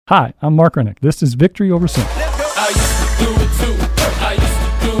Hi, I'm Mark Renick. This is Victory Over Sin. I used to do it too. I used to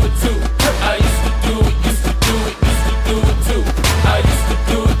do it too. I used to do it, used to do it, used to do it too. I used to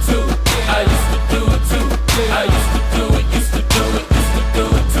do it too. I used to do it too. I used to do it, used to do it, used to do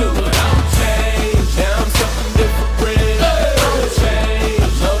it too. But I'm changed, now I'm something different. I'm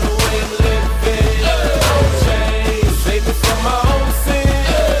changed, know the way I'm living. I'm changed, save me from my own sin.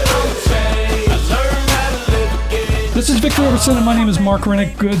 I'm changed, I learned how to live again. This is Victory Over Sin, and my name is Mark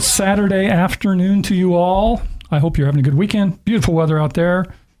Renick. Good Saturday afternoon to you all. I hope you're having a good weekend. Beautiful weather out there.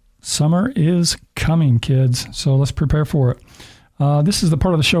 Summer is coming, kids, so let's prepare for it. This is the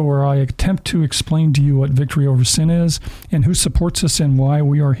part of the show where I attempt to explain to you what Victory Over Sin is and who supports us and why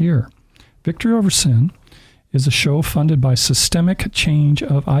we are here. Victory Over Sin is a show funded by Systemic Change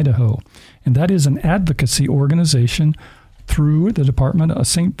of Idaho, and that is an advocacy organization through the Department of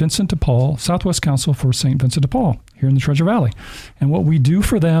St. Vincent de Paul, Southwest Council for St. Vincent de Paul, here in the Treasure Valley. And what we do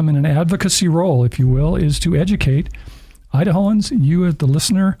for them in an advocacy role, if you will, is to educate Idahoans, you as the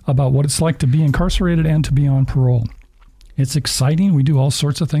listener, about what it's like to be incarcerated and to be on parole. It's exciting. We do all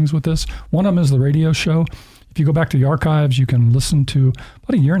sorts of things with this. One of them is the radio show. If you go back to the archives, you can listen to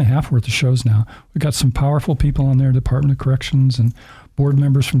about 1.5 years worth of shows now. We've got some powerful people on there, Department of Corrections and board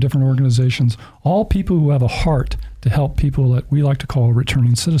members from different organizations, all people who have a heart to help people that we like to call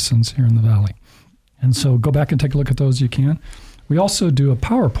returning citizens here in the Valley. And so go back and take a look at those if you can. We also do a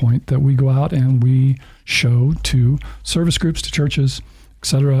PowerPoint that we go out and we show to service groups, to churches,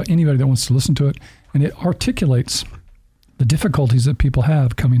 etc., anybody that wants to listen to it. And it articulates the difficulties that people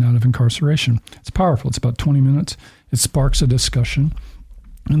have coming out of incarceration. It's powerful. It's about 20 minutes. It sparks a discussion.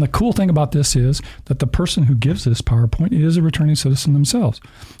 And the cool thing about this is that the person who gives this PowerPoint is a returning citizen themselves.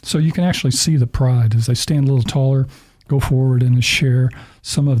 So you can actually see the pride as they stand a little taller, go forward and share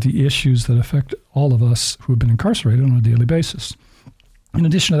some of the issues that affect all of us who have been incarcerated on a daily basis. In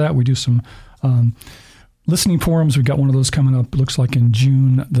addition to that, we do some listening forums. We've got one of those coming up, it looks like in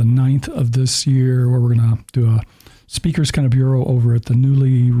June the 9th of this year, where we're going to do a speakers kind of bureau over at the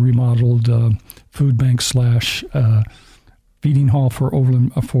newly remodeled food bank / feeding hall for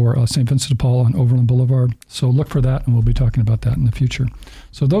St. Vincent de Paul on Overland Boulevard. So look for that, and we'll be talking about that in the future.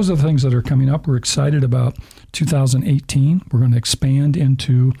 So those are the things that are coming up. We're excited about 2018. We're going to expand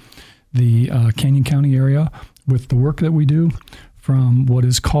into the Canyon County area with the work that we do from what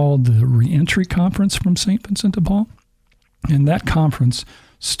is called the Reentry Conference from St. Vincent de Paul. And that conference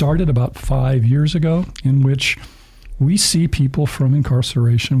started about 5 years ago, in which we see people from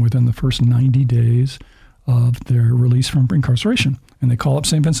incarceration within the first 90 days of their release from incarceration. And they call up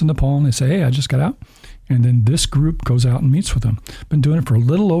St. Vincent de Paul and they say, hey, I just got out. And then this group goes out and meets with them. Been doing it for a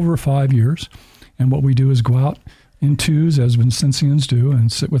little over 5 years. And what we do is go out in twos, as Vincentians do,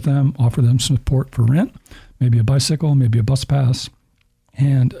 and sit with them, offer them support for rent, maybe a bicycle, maybe a bus pass,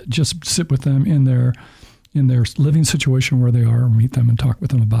 and just sit with them in their living situation where they are, and meet them and talk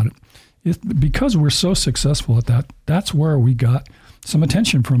with them about it. Because we're so successful at that, that's where we got some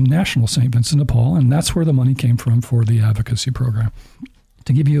attention from National St. Vincent de Paul, and that's where the money came from for the advocacy program.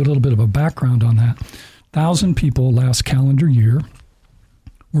 To give you a little bit of a background on that, 1,000 people last calendar year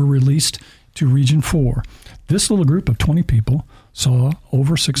were released to Region 4. This little group of 20 people saw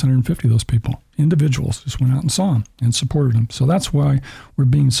over 650 of those people. Individuals just went out and saw them and supported them. So that's why we've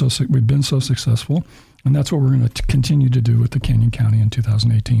been so successful, and that's what we're going to continue to do with the Canyon County in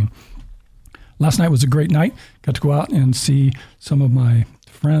 2018. Last night was a great night. Got to go out and see some of my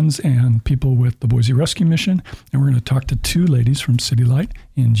friends and people with the Boise Rescue Mission, and we're going to talk to 2 ladies from City Light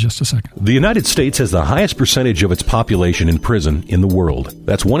in just a second. The United States has the highest percentage of its population in prison in the world.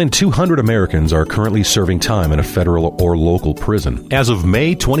 That's 1 in 200 Americans are currently serving time in a federal or local prison. As of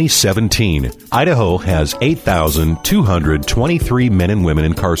May 2017, Idaho has 8,223 men and women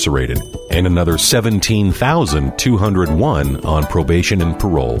incarcerated, and another 17,201 on probation and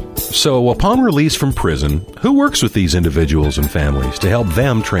parole. So upon release from prison, who works with these individuals and families to help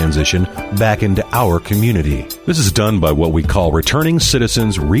them transition back into our community? This is done by what we call Returning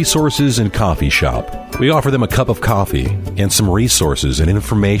Citizens Resources and Coffee Shop. We offer them a cup of coffee and some resources and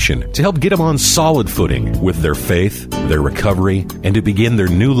information to help get them on solid footing with their faith, their recovery, and to begin their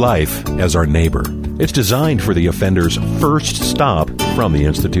new life as our neighbor. It's designed for the offender's first stop from the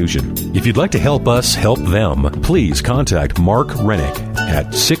institution. If you'd like to help us help them, please contact Mark Renick at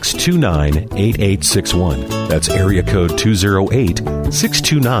 629-8861. That's area code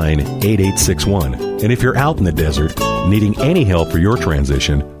 208-629-8861. And if you're out in the desert needing any help for your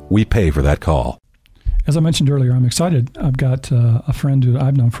transition, we pay for that call. As I mentioned earlier, I'm excited. I've got a friend who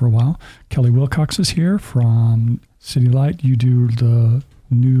I've known for a while. Kelly Wilcox is here from City Light. You do the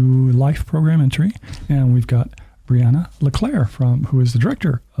New Life program entry. And we've got Briana LeClaire, who is the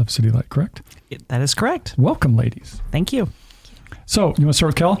director of City Light, correct? That is correct. Welcome, ladies. Thank you. So, you want to start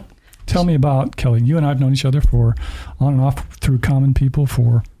with Kelly? Tell me about Kelly. You and I have known each other for on and off through common people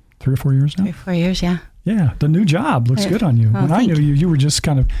for 3 or 4 years now. 3 or 4 years, yeah. Yeah, the new job looks good on you. When I knew you, you were just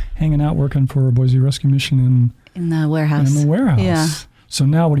kind of hanging out working for a Boise Rescue Mission in the warehouse. In the warehouse. Yeah. So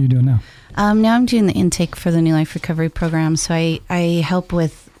now what are you doing now? Now I'm doing the intake for the New Life Recovery Program. So I help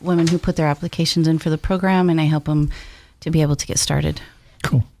with women who put their applications in for the program, and I help them to be able to get started.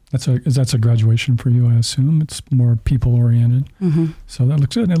 Cool. That's a graduation for you, I assume. It's more people-oriented. Mm-hmm. So that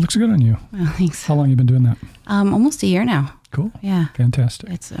looks good. It looks good on you. Well, thanks. How long have you been doing that? Almost a year now. Cool. Yeah.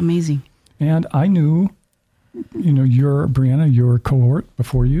 Fantastic. It's amazing. And I knew, Briana, your cohort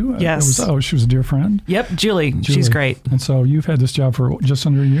before you. Yes. She was a dear friend. Yep, Julie. She's great. And so you've had this job for just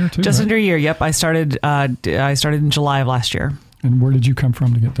under a year, too, Just right? under a year, yep. I started in July of last year. And where did you come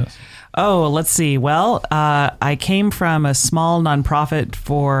from to get this? Oh, let's see. Well, I came from a small nonprofit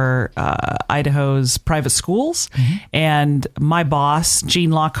for Idaho's private schools, and my boss,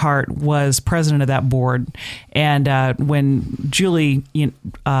 Jean Lockhart, was president of that board. And when Julie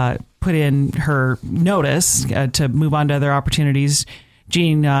put in her notice to move on to other opportunities,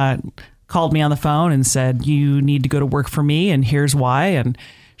 Jean called me on the phone and said, "You need to go to work for me, and here's why." And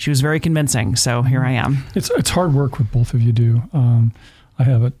she was very convincing. So here I am. It's hard work what both of you do. I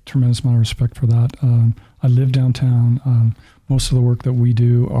have a tremendous amount of respect for that. I live downtown. Most of the work that we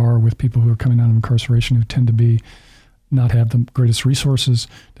do are with people who are coming out of incarceration who tend to not have the greatest resources.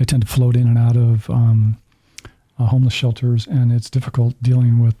 They tend to float in and out of homeless shelters, and it's difficult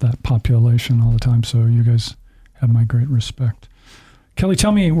dealing with that population all the time. So you guys have my great respect. Kelly,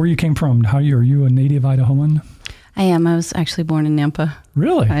 tell me where you came from. Are you a native Idahoan? I am. I was actually born in Nampa.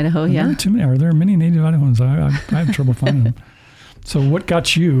 Really? Idaho, yeah. Are there many native Idahoans? I have trouble finding them. So what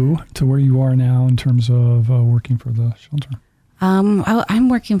got you to where you are now in terms of working for the shelter? I'm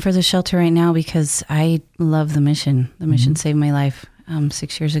working for the shelter right now because I love the mission. The mission saved my life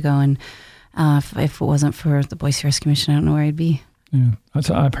 6 years ago. And if it wasn't for the Boise Rescue Mission, I don't know where I'd be. Yeah,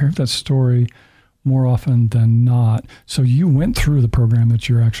 I've heard that story more often than not. So you went through the program that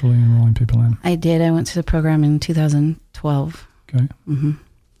you're actually enrolling people in? I did. I went through the program in 2012. Okay. Mm-hmm.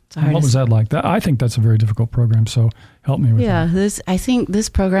 What was that like? I think that's a very difficult program, so help me with that. Yeah, I think this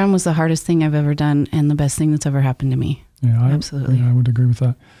program was the hardest thing I've ever done and the best thing that's ever happened to me. Yeah, absolutely. I would agree with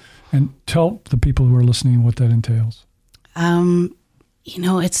that. And tell the people who are listening what that entails.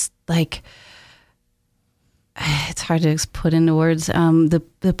 It's like, it's hard to put into words.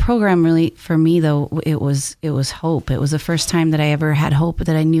 The program really, for me though, it was hope. It was the first time that I ever had hope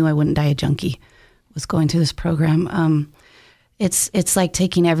that I knew I wouldn't die a junkie, was going through this program. It's like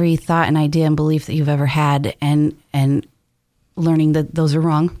taking every thought and idea and belief that you've ever had and learning that those are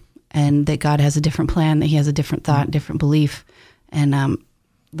wrong and that God has a different plan, that he has a different thought, different belief, and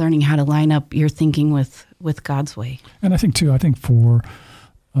learning how to line up your thinking with God's way. And I think for,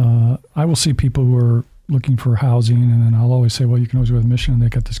 I will see people who are looking for housing, and then I'll always say, well, you can always go to the mission, and they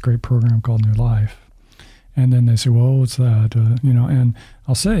got this great program called New Life. And then they say, well, what's that? And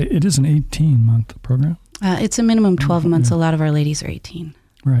I'll say it is an 18-month program. It's a minimum 12 months. Yeah. A lot of our ladies are 18.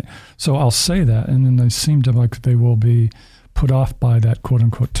 Right. So I'll say that, and then they seem to like they will be put off by that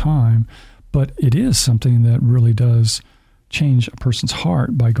quote-unquote time. But it is something that really does change a person's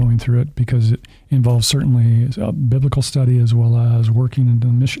heart by going through it, because it involves certainly a biblical study as well as working in the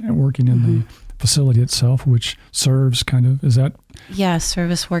mission and working in the facility itself, which serves is that? Yeah,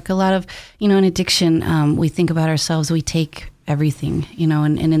 service work. A lot of, in addiction, we think about ourselves, we take everything,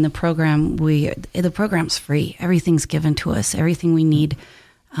 and in the program, the program's free. Everything's given to us, everything we need.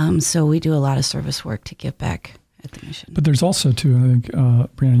 So we do a lot of service work to give back at the mission. But there's also too, and I think,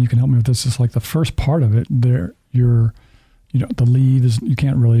 Briana, you can help me with this, is like the first part of it, the leave is, you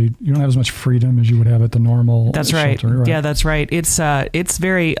don't have as much freedom as you would have at the normal That's shelter, right. Yeah, that's right. It's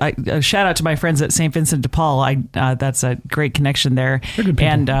very, shout out to my friends at St. Vincent de Paul. That's a great connection there. They're good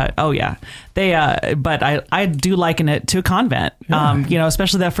people. And, but I do liken it to a convent,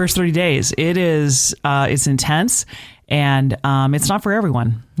 especially that first 30 days. It's intense, and it's not for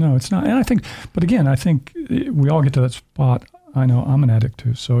everyone. No, it's not. And I think we all get to that spot. I know I'm an addict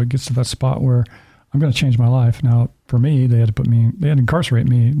too. So it gets to that spot where I'm going to change my life. Now, for me, they had to incarcerate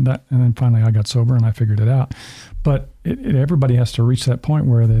me, and then finally I got sober and I figured it out. But everybody has to reach that point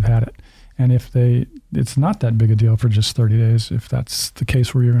where they've had it. And it's not that big a deal for just 30 days, if that's the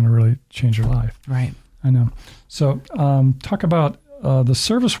case where you're going to really change your life. Right. I know. So talk about the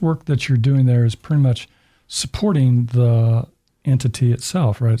service work that you're doing there is pretty much supporting the entity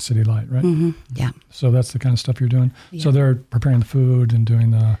itself, right? City Light, right? Mm-hmm. Yeah. So that's the kind of stuff you're doing. Yeah. So they're preparing the food and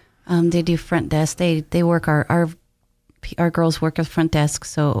doing the... They do front desk. They work our our girls work at the front desk,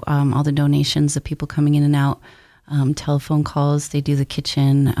 so all the donations, the people coming in and out, telephone calls, they do the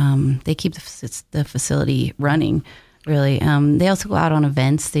kitchen, they keep the facility running, really. They also go out on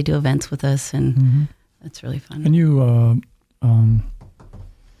events. They do events with us, and that's really fun. And you, what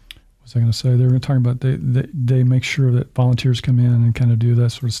was I going to say? They were talking about they make sure that volunteers come in and kind of do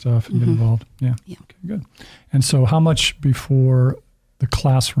that sort of stuff and get involved. Yeah. Okay, good. And so how much before the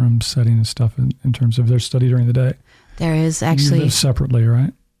classroom setting and stuff in terms of their study during the day? There is actually... You live separately,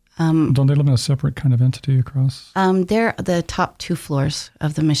 right? Don't they live in a separate kind of entity across? They're the top 2 floors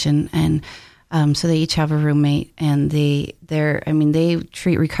of the mission, and so they each have a roommate, and they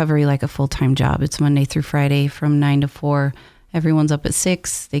treat recovery like a full-time job. It's Monday through Friday from 9 to 4. Everyone's up at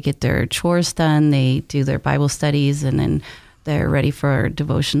 6. They get their chores done. They do their Bible studies, and then they're ready for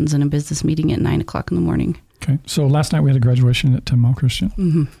devotions and a business meeting at 9 o'clock in the morning. Okay. So last night we had a graduation at Timmo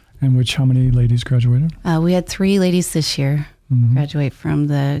Christian, in which how many ladies graduated? We had 3 ladies this year graduate from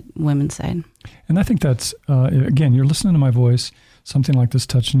the women's side. And I think that's, again, you're listening to my voice, something like this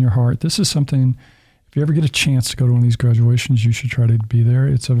touching your heart. This is something, if you ever get a chance to go to one of these graduations, you should try to be there.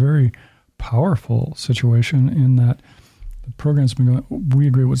 It's a very powerful situation in that the program's been going, we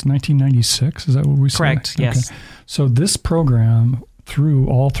agree it was 1996, is that what we said? Correct, yes. Okay. So this program, through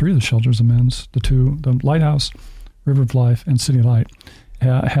all 3 of the shelters of men's, the Lighthouse, River of Life, and City Light,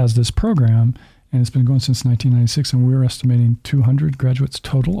 has this program, and it's been going since 1996, and we're estimating 200 graduates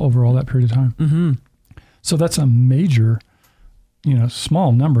total over all that period of time. So that's a major,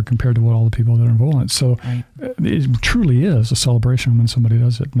 small number compared to what all the people that are involved in it. So it truly is a celebration when somebody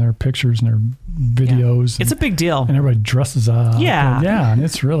does it, and there are pictures and there are videos. It's a big deal. And everybody dresses up. And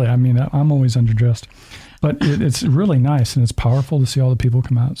it's really, I'm always underdressed. But it's really nice, and it's powerful to see all the people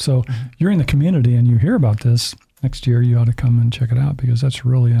come out. So you're in the community and you hear about this, next year you ought to come and check it out, because that's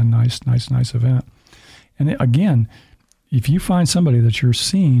really a nice event. And again, if you find somebody that you're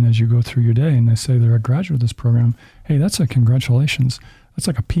seeing as you go through your day and they say they're a graduate of this program, hey, that's a congratulations. That's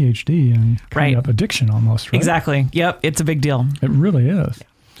like a PhD in kind of addiction almost, right? Exactly. Yep. It's a big deal. It really is. Yeah.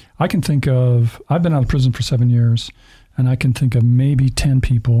 I can think of, I've been out of prison for 7 years, and I can think of maybe 10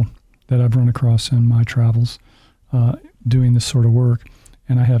 people that I've run across in my travels doing this sort of work.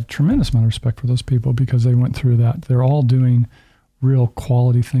 And I have a tremendous amount of respect for those people because they went through that. They're all doing real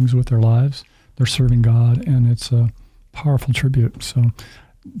quality things with their lives. They're serving God, and it's a powerful tribute. So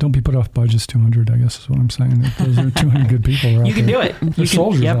don't be put off by just 200, I guess is what I'm saying. Those are 200 good people out You can there. do it. There's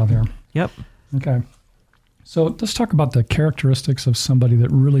soldiers out there. Yep. Okay. So let's talk about the characteristics of somebody that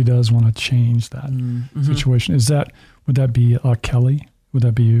really does want to change that situation. Would that be Kelly? Would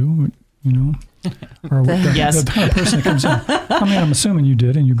that be you? Or yes. the kind of person that comes in. I'm assuming you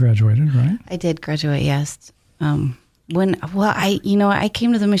did, and you graduated, right? I did graduate, yes. I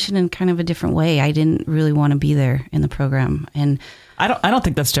came to the mission in kind of a different way. I didn't really want to be there in the program, and I don't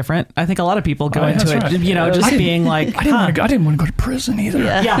think that's different. I think a lot of people go into it, right. Just being like, I didn't want to go to prison either.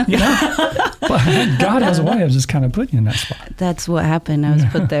 Yeah. But God has a way of just kind of putting you in that spot. That's what happened. I was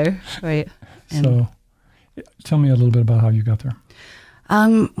put there, right? And so, tell me a little bit about how you got there.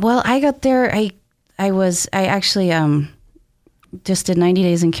 Well, I got there. I actually just did 90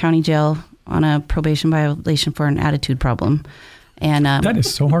 days in county jail on a probation violation for an attitude problem. And that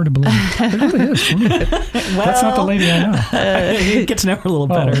is so hard to believe. It really is for me. That's not the lady I know. Get to know her a little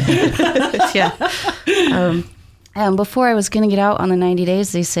better. Yeah. And before I was going to get out on the 90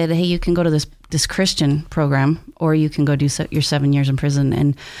 days, they said, hey, you can go to this Christian program, or you can go do your 7 years in prison.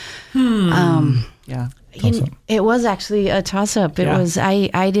 And it was actually a toss-up. It was,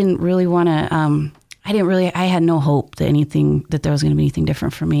 I didn't really want to, I had no hope that there was going to be anything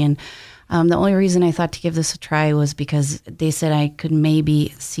different for me. And the only reason I thought to give this a try was because they said I could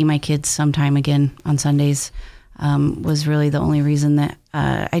maybe see my kids sometime again on Sundays, was really the only reason that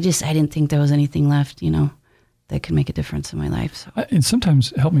I didn't think there was anything left, that could make a difference in my life. So. And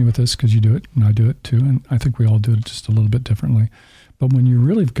sometimes help me with this, because you do it and I do it too. And I think we all do it just a little bit differently. But when you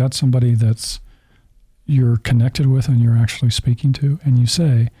really have got somebody you're connected with and you're actually speaking to, and you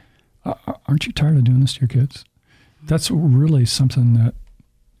say, aren't you tired of doing this to your kids? That's really something that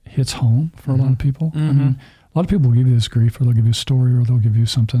hits home for a lot of people. I mean, a lot of people will give you this grief, or they'll give you a story, or they'll give you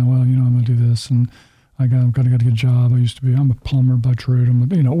something. Well, I'm going to do this, and I've got to get a job. I'm a plumber by trade.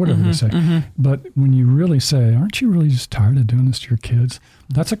 Whatever they say. But when you really say, aren't you really just tired of doing this to your kids?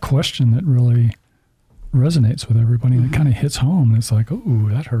 That's a question that really resonates with everybody, and it kind of hits home, and it's like, oh,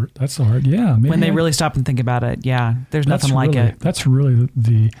 that hurt. That's hard. Yeah. When they really stop and think about it, there's nothing like it. That's really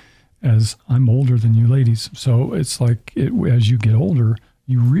as I'm older than you ladies. So it's like, as you get older,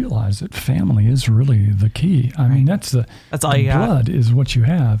 you realize that family is really the key. I mean, that's all you got. Blood is what you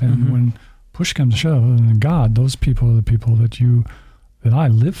have. And when push comes to shove, and God, those people are the people that I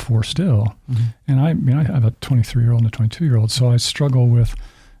live for still. And I have a 23-year-old and a 22-year-old, so I struggle with,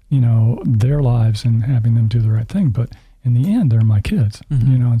 their lives and having them do the right thing. But in the end, they're my kids,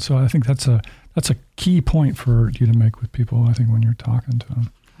 and so I think that's a key point for you to make with people, I think, when you're talking to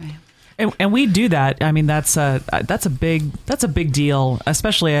them. Right. And we do that. I mean, that's a big deal,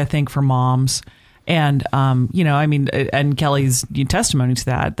 especially I think for moms. And, and Kelly's testimony to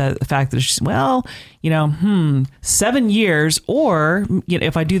that, the fact that she's, 7 years, or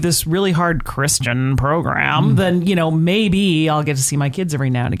if I do this really hard Christian program, then, maybe I'll get to see my kids every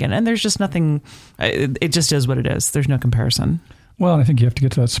now and again. And there's just nothing, it just is what it is. There's no comparison. Well, I think you have to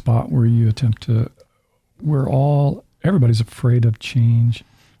get to that spot where you attempt to, everybody's afraid of change,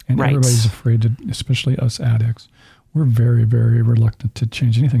 and everybody's afraid to, especially us addicts. We're very, very reluctant to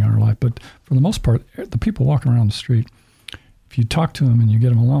change anything in our life. But for the most part, the people walking around the street, if you talk to them and you get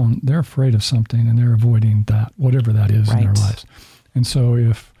them alone, they're afraid of something and they're avoiding that, whatever that is in their lives. And so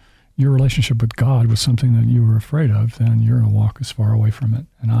if your relationship with God was something that you were afraid of, then you're going to walk as far away from it.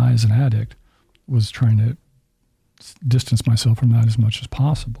 And I, as an addict, was trying to distance myself from that as much as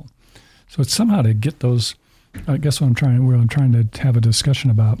possible. So it's somehow to get those, I guess what I'm trying to have a discussion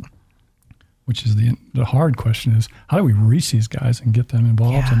about, which is the hard question, is how do we reach these guys and get them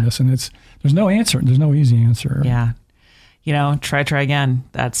involved in this? And there's no answer. There's no easy answer. Yeah. Try again.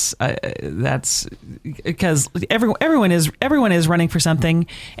 That's because everyone is running for something.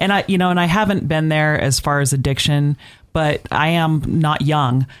 And I haven't been there as far as addiction, but I am not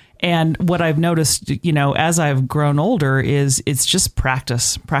young. And what I've noticed, as I've grown older, is it's just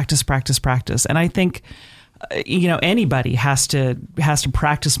practice. And I think, anybody has to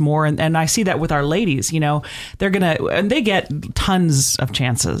practice more. And I see that with our ladies, they get tons of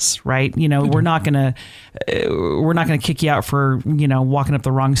chances, right? We're not going to kick you out for, walking up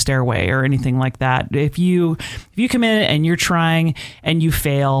the wrong stairway or anything like that. If you come in and you're trying and you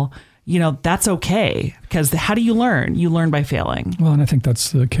fail, that's okay, because how do you learn? You learn by failing. Well, and I think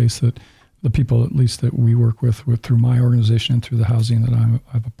that's the case that the people, at least that we work with through my organization and through the housing that I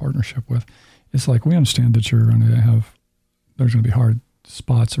have a partnership with, it's like, we understand that there's going to be hard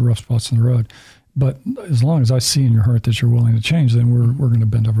spots or rough spots in the road. But as long as I see in your heart that you're willing to change, then we're going to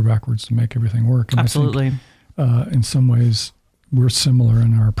bend over backwards to make everything work. And absolutely. I think, in some ways, we're similar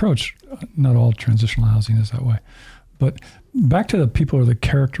in our approach. Not all transitional housing is that way. But back to the people, or the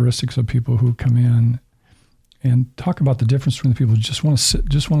characteristics of people who come in, and talk about the difference between the people who just want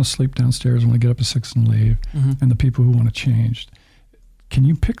to sleep downstairs, want to get up at 6 and leave, and the people who want to change. Can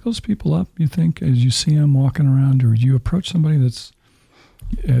you pick those people up, you think, as you see them walking around, or you approach somebody that's,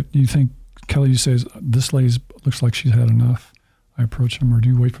 you think, Kelly, you say, this lady looks like she's had enough, I approach them, or do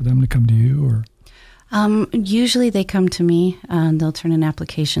you wait for them to come to you? Or usually they come to me, and they'll turn an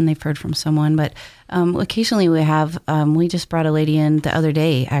application. They've heard from someone, but occasionally we just brought a lady in the other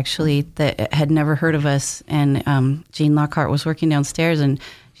day, actually, that had never heard of us, and Jean Lockhart was working downstairs, and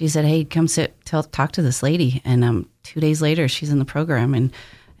she said, "Hey, come talk to this lady." And 2 days later, she's in the program,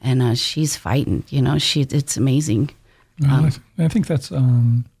 and she's fighting. It's amazing. I think that's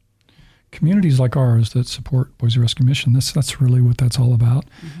communities like ours that support Boise Rescue Mission. That's really what that's all about.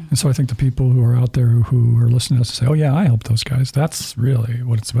 And so I think the people who are out there who are listening to us say, "Oh yeah, I help those guys." That's really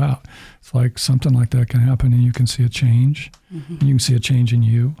what it's about. It's like something like that can happen, and you can see a change. And you can see a change in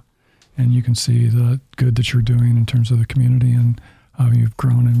you, and you can see the good that you're doing in terms of the community and how you've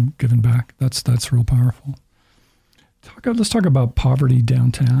grown and given back. That's real powerful. Let's talk about poverty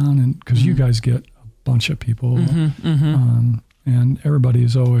downtown, and because you guys get a bunch of people, and everybody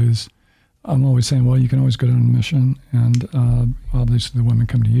is always. I'm always saying, well, you can always go down a mission, and obviously the women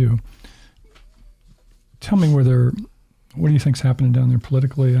come to you. Tell me what do you think's happening down there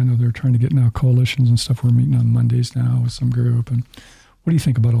politically? I know they're trying to get now coalitions and stuff. We're meeting on Mondays now with some group, and what do you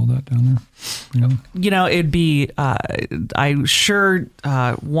think about all that down there? It'd be, I sure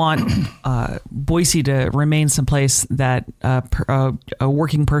want Boise to remain someplace that a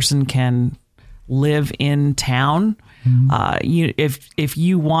working person can live in town. If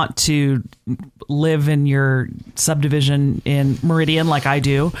you want to live in your subdivision in Meridian like I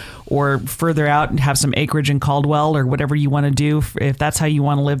do, or further out and have some acreage in Caldwell, or whatever you want to do, if that's how you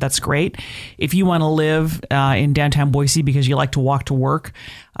want to live, that's great. If you want to live in downtown Boise because you like to walk to work,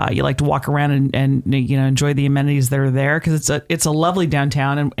 you like to walk around and enjoy the amenities that are there, because it's a lovely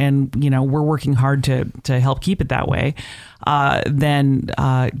downtown, and we're working hard to help keep it that way. Then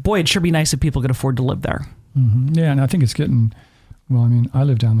it'd sure be nice if people could afford to live there. Yeah, and I think it's getting, well, I mean, I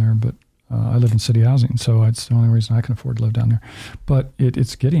live down there, but I live in city housing, so it's the only reason I can afford to live down there. But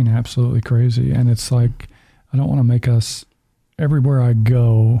it's getting absolutely crazy, and it's like, I don't want to make us, everywhere I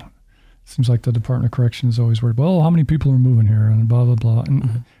go, seems like the Department of Correction is always worried, well, how many people are moving here and blah, blah, blah.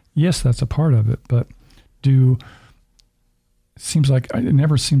 And yes, that's a part of it, but it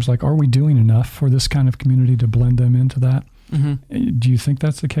never seems like, are we doing enough for this kind of community to blend them into that? Do you think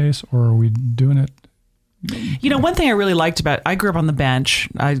that's the case, or are we doing it? One thing I really liked I grew up on the bench.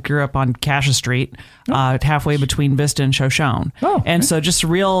 I grew up on Cassius Street, halfway between Vista and Shoshone. So just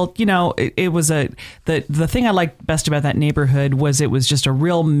real, it was the thing I liked best about that neighborhood was it was just a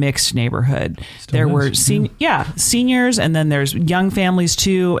real mixed neighborhood. There were seniors, and then there's young families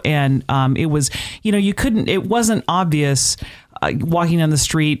too. And it was, it wasn't obvious walking down the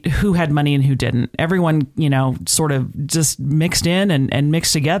street who had money and who didn't. Everyone, sort of just mixed in and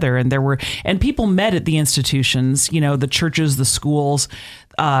mixed together. And people met at the institutions, the churches, the schools,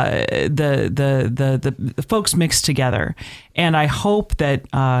 the folks mixed together. And I hope that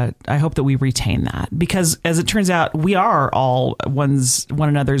we retain that, because as it turns out, we are all one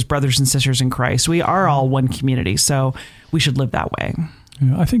another's brothers and sisters in Christ. We are all one community. So we should live that way.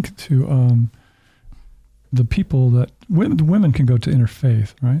 Yeah, I think too, the people the women can go to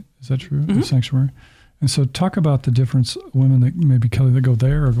interfaith, right? Is that true? The sanctuary. And so talk about the difference, women that maybe, Kelly, that go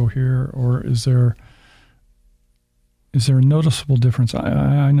there or go here, or is there a noticeable difference?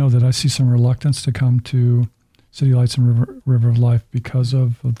 I know that I see some reluctance to come to City Lights and River of Life because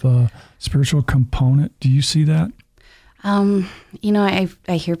of the spiritual component. Do you see that? I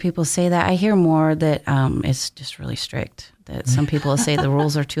hear people say that. I hear more that it's just really strict, that some people say the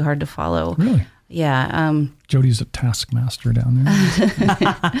rules are too hard to follow. Really? Yeah. Jody's a taskmaster down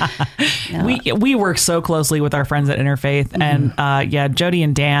there. No. We work so closely with our friends at Interfaith, and Jody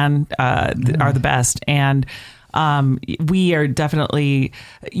and Dan are the best. And we are definitely,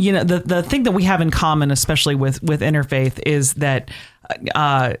 the thing that we have in common, especially with Interfaith, is that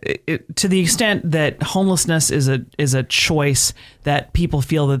to the extent that homelessness is a choice that people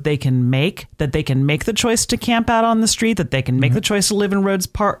feel that they can make the choice to camp out on the street, that they can make the choice to live in Rhodes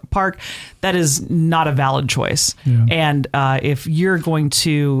Park, that is not a valid choice. Yeah. And if you're going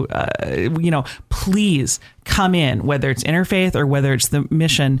to, please come in, whether it's Interfaith or whether it's the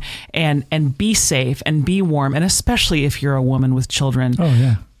mission, and be safe and be warm, and especially if you're a woman with children. Oh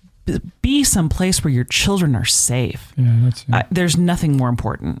yeah. Be someplace where your children are safe. Yeah, there's nothing more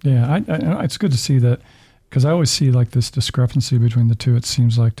important. Yeah, it's good to see that, because I always see like this discrepancy between the two. It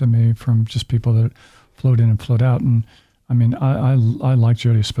seems like to me, from just people that float in and float out. And I mean, I like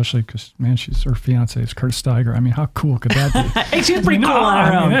Jody especially because, man, her fiance is Kurt Steiger. I mean, how cool could that be? Hey, she's pretty cool on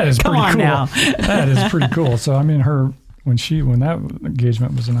her own. That is Come pretty on cool. Now. That is pretty cool. So I mean, when that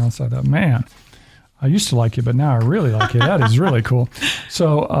engagement was announced, I thought, man, I used to like you, but now I really like you. That is really cool.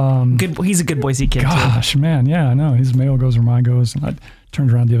 So he's a good Boise kid. Gosh, man, yeah, I know. His mail goes where mine goes. And I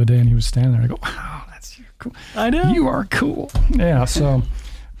turned around the other day and he was standing there. I go, wow, that's cool. I know. You are cool. Yeah. So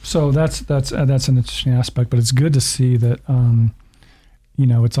that's an interesting aspect. But it's good to see that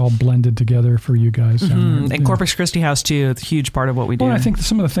it's all blended together for you guys. And Corpus Christi House too. It's a huge part of what we do. Well, I think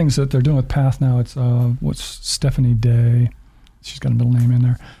some of the things that they're doing with Path now. It's what's Stephanie Day. She's got a middle name in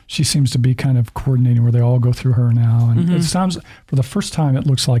there. She seems to be kind of coordinating where they all go through her now. And it sounds, for the first time, it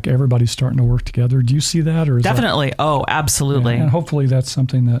looks like everybody's starting to work together. Do you see that? Or Definitely. Absolutely. Yeah, and hopefully that's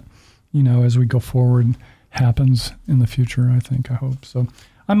something that, as we go forward, happens in the future, I hope. So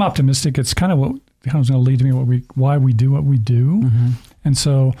I'm optimistic. It's kind of what was going to lead to me why we do what we do. And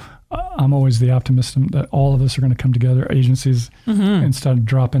so I'm always the optimist that all of us are going to come together, agencies, and start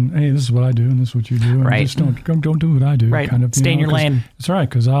dropping, hey, this is what I do and this is what you do. And right. Just don't do what I do. Right. Kind of, stay in your lane. That's right,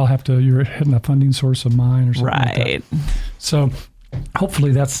 because you're hitting a funding source of mine or something like that. So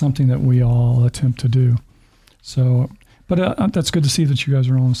hopefully that's something that we all attempt to do. So, but that's good to see that you guys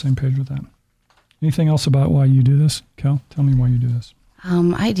are all on the same page with that. Anything else about why you do this? Kel, tell me why you do this.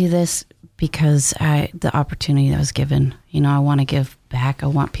 I do this because the opportunity that was given, I want to give back. I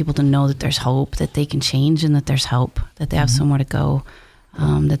want people to know that there's hope, that they can change, and that there's hope, that they have somewhere to go,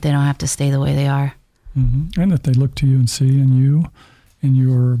 that they don't have to stay the way they are. And that they look to you and see in you, in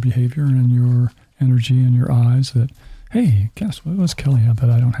your behavior and your energy and your eyes that, hey, guess what does Kelly have that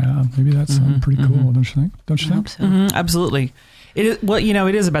I don't have? Maybe that's something pretty cool, don't you think? Don't you think? I hope so. Absolutely. It is,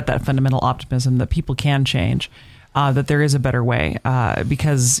 it is about that fundamental optimism that people can change. That there is a better way,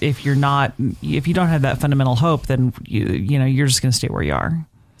 because if you don't have that fundamental hope, then you're just going to stay where you are.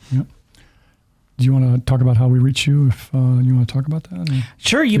 Yep. Do you want to talk about how we reach you? If you want to talk about that,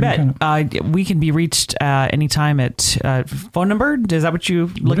 sure, you bet. We can be reached anytime at phone number. Is that what you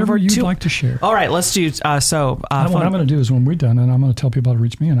looking whatever for? You'd like to share. All right, let's do. What I'm going to do is when we're done, and I'm going to tell people how to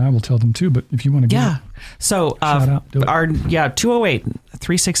reach me, and I will tell them too. But if you want to, So Shout out. Do it.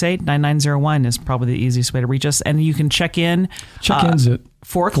 208-368-9901 is probably the easiest way to reach us. And you can check in. Check-ins at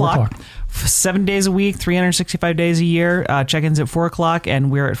 4 o'clock. 7 days a week, 365 days a year. Check-ins at 4 o'clock,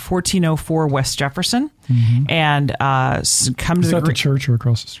 and we're at 1404 West Jefferson. And come to the church or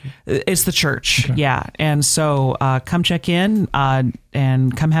across the street? It's the church, Okay. yeah. And so come check in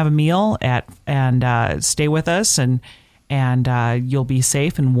and come have a meal and stay with us, and you'll be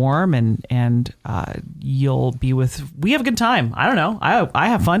safe and warm, and you'll be with. We have a good time. I don't know. I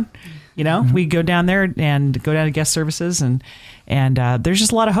have fun. You know, we go down there and go down to guest services, and there's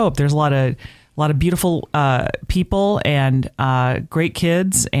just a lot of hope. There's a lot of beautiful people and great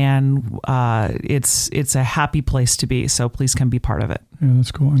kids, and it's a happy place to be. So please come be part of it. Yeah,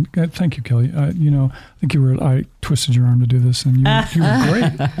 that's cool. And thank you, Kelly. I think I twisted your arm to do this, and you were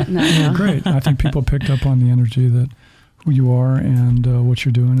great. You were great. I think people picked up on the energy that who you are and what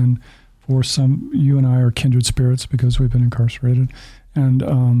you're doing, and for some, you and I are kindred spirits because we've been incarcerated,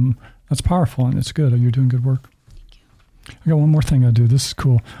 and that's powerful and it's good. You're doing good work. I got one more thing I do. This is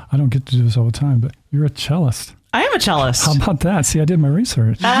cool. I don't get to do this all the time, but you're a cellist. I am a cellist. How about that? See, I did my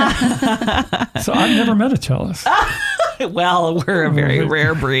research. So I've never met a cellist. Well, we're a very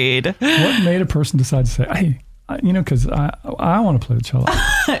rare breed. What made a person decide to say, hey, because I want to play the cello?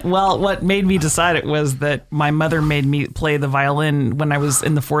 Well, what made me decide it was that my mother made me play the violin when I was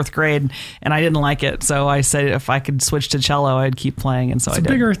in the 4th grade, and I didn't like it. So I said if I could switch to cello, I'd keep playing, and so I did. It's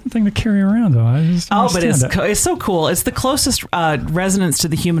a bigger thing to carry around, though. But it's so cool. It's the closest resonance to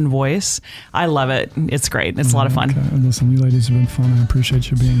the human voice. I love it. It's great. It's a lot of fun. Okay. Listen, you ladies have been fun. I appreciate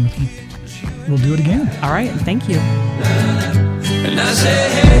you being with me. We'll do it again. All right. Thank you. And I say,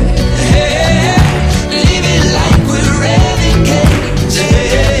 hey, leave it like we're renegades.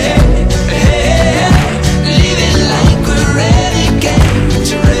 Hey, leave it like we're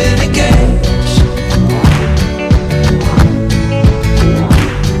renegades. Renegades.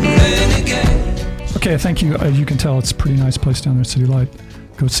 Okay, thank you. You can tell it's a pretty nice place down there at City Light.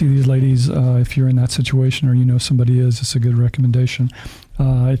 Go see these ladies if you're in that situation or you know somebody is. It's a good recommendation.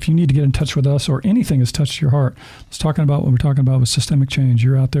 If you need to get in touch with us or anything has touched your heart, let's talk about what we're talking about with systemic change.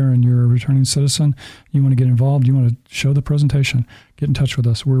 You're out there and you're a returning citizen. You want to get involved. You want to show the presentation. Get in touch with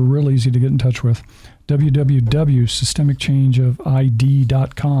us. We're real easy to get in touch with.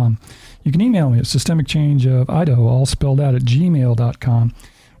 www.systemicchangeofid.com. You can email me at systemicchangeofidaho, all spelled out, at gmail.com.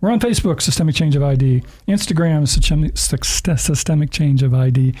 We're on Facebook, Systemic Change of ID. Instagram, Systemic Change of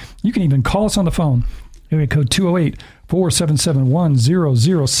ID. You can even call us on the phone. Area code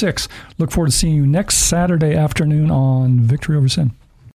 208-477-1006. Look forward to seeing you next Saturday afternoon on Victory Over Sin.